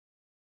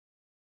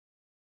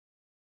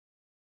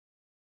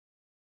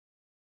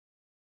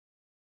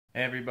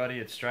Hey everybody,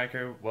 it's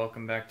Striker.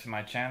 Welcome back to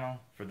my channel.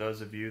 For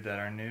those of you that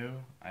are new,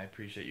 I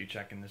appreciate you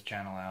checking this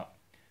channel out.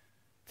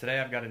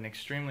 Today I've got an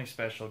extremely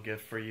special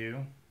gift for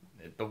you.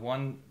 The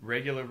one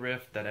regular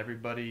rift that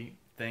everybody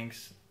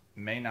thinks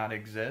may not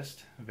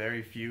exist.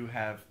 Very few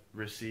have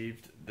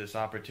received this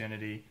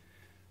opportunity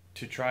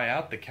to try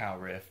out the Cow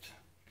Rift.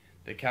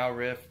 The Cow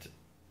Rift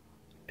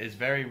is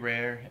very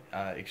rare,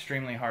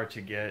 extremely hard to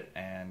get,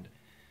 and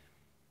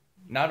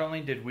not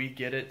only did we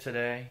get it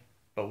today,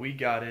 but we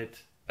got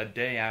it a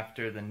day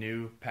after the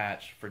new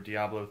patch for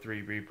Diablo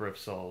III Reaper of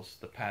Souls,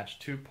 the patch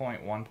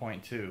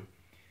 2.1.2.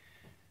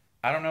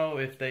 I don't know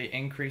if they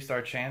increased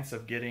our chance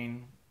of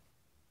getting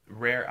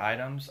rare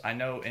items. I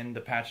know in the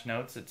patch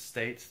notes it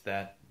states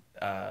that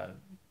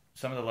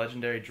some of the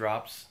legendary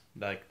drops,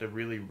 like the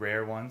really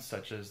rare ones,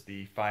 such as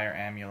the Fire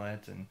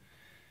Amulet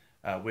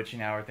and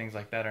Witching Hour, things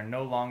like that, are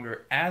no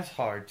longer as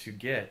hard to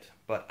get,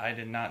 but I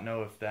did not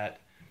know if that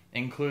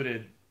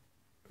included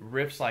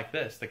rifts like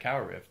this, the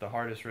Cow Rift, the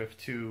hardest rift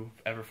to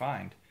ever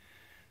find.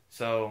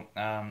 So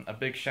a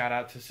big shout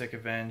out to Sick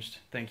Avenged.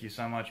 Thank you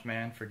so much,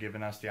 man, for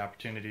giving us the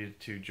opportunity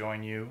to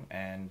join you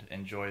and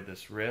enjoy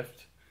this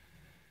rift.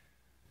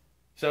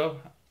 So,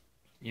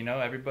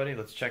 everybody,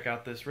 let's check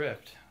out this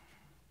rift.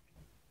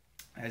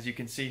 As you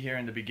can see here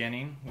in the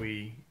beginning,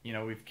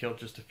 we've killed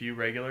just a few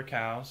regular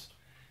cows.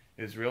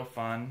 It was real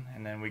fun,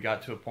 and then we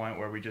got to a point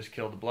where we just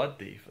killed a Blood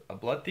Thief. A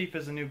Blood Thief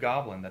is a new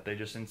goblin that they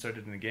just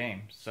inserted in the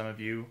game. Some of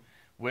you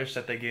wish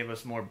that they gave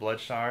us more blood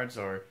shards,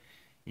 or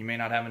you may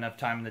not have enough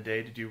time in the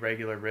day to do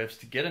regular rifts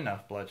to get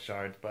enough blood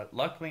shards, but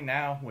luckily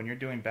now when you're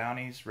doing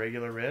bounties,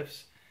 regular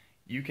rifts,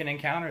 you can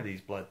encounter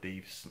these Blood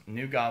Thieves.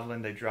 New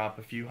goblin, they drop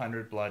a few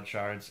hundred blood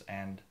shards,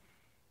 and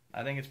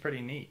I think it's pretty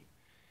neat.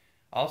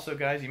 Also,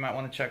 guys, you might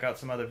want to check out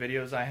some other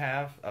videos I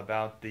have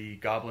about the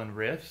goblin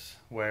rifts,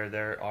 where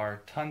there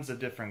are tons of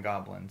different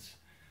goblins,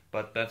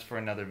 but that's for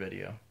another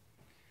video.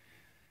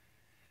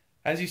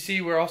 As you see,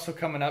 we're also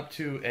coming up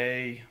to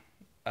a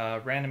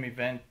random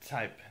event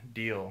type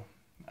deal.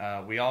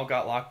 We all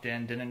got locked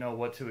in, didn't know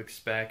what to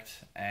expect,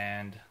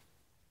 and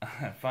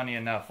funny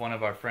enough, one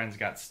of our friends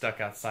got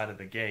stuck outside of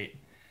the gate,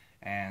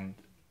 and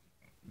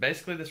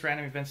basically this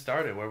random event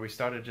started where we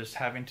started just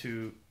having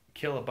to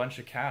kill a bunch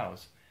of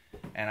cows,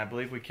 and I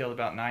believe we killed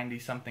about 90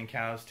 something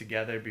cows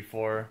together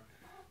before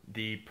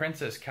the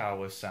princess cow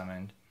was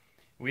summoned.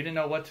 We didn't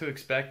know what to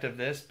expect of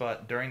this,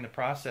 but during the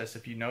process,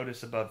 if you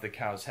notice above the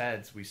cows'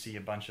 heads, we see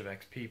a bunch of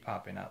XP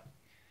popping up.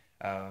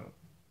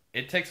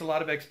 It takes a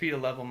lot of XP to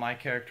level my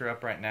character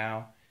up right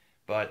now,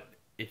 but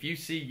if you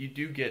see, you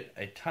do get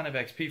a ton of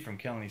XP from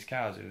killing these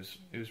cows.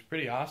 It was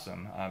pretty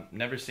awesome. I've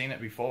never seen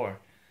it before.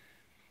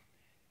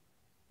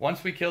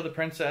 Once we killed the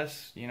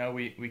princess,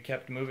 we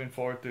kept moving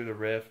forward through the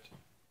rift.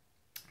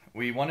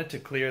 We wanted to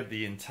clear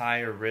the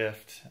entire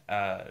rift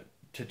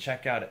to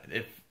check out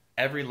if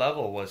every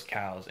level was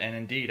cows, and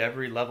indeed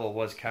every level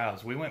was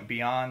cows. We went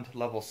beyond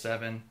level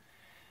 7,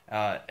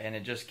 and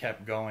it just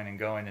kept going and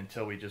going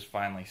until we just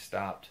finally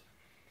stopped.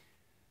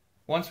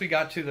 Once we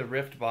got to the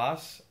rift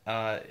boss,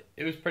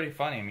 it was pretty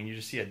funny. I mean, you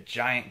just see a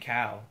giant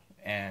cow,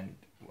 and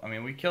I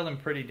mean, we killed him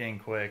pretty dang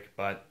quick,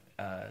 but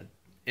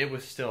it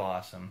was still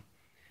awesome.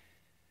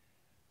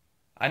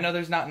 I know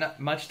there's not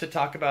much to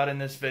talk about in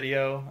this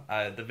video.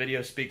 The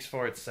video speaks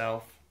for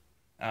itself.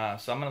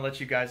 So I'm going to let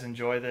you guys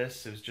enjoy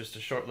this. It was just a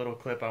short little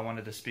clip I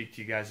wanted to speak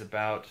to you guys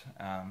about.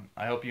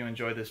 I hope you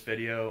enjoy this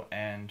video,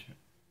 and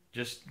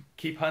just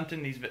keep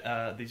hunting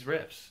these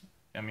rifts.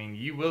 I mean,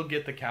 you will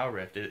get the Cow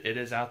Rift. It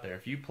is out there.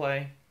 If you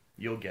play,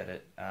 you'll get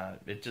it.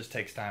 It just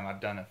takes time.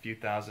 I've done a few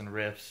thousand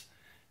rifts.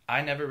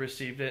 I never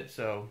received it,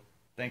 so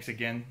thanks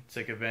again,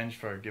 Sick Avenged,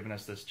 for giving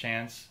us this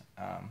chance.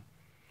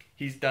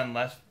 He's done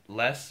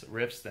less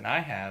rifts than I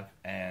have,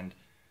 and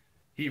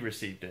he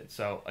received it.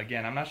 So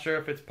again, I'm not sure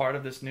if it's part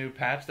of this new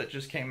patch that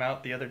just came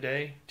out the other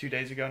day, 2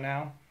 days ago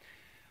now,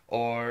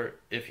 or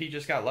if he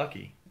just got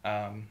lucky.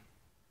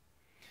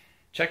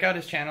 Check out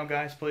his channel,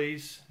 guys,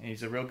 please.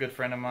 He's a real good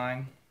friend of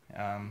mine.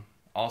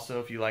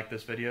 Also, if you like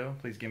this video,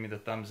 please give me the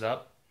thumbs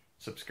up,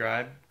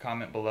 subscribe,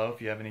 comment below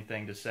if you have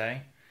anything to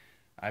say.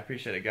 I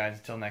appreciate it, guys.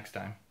 Until next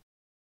time.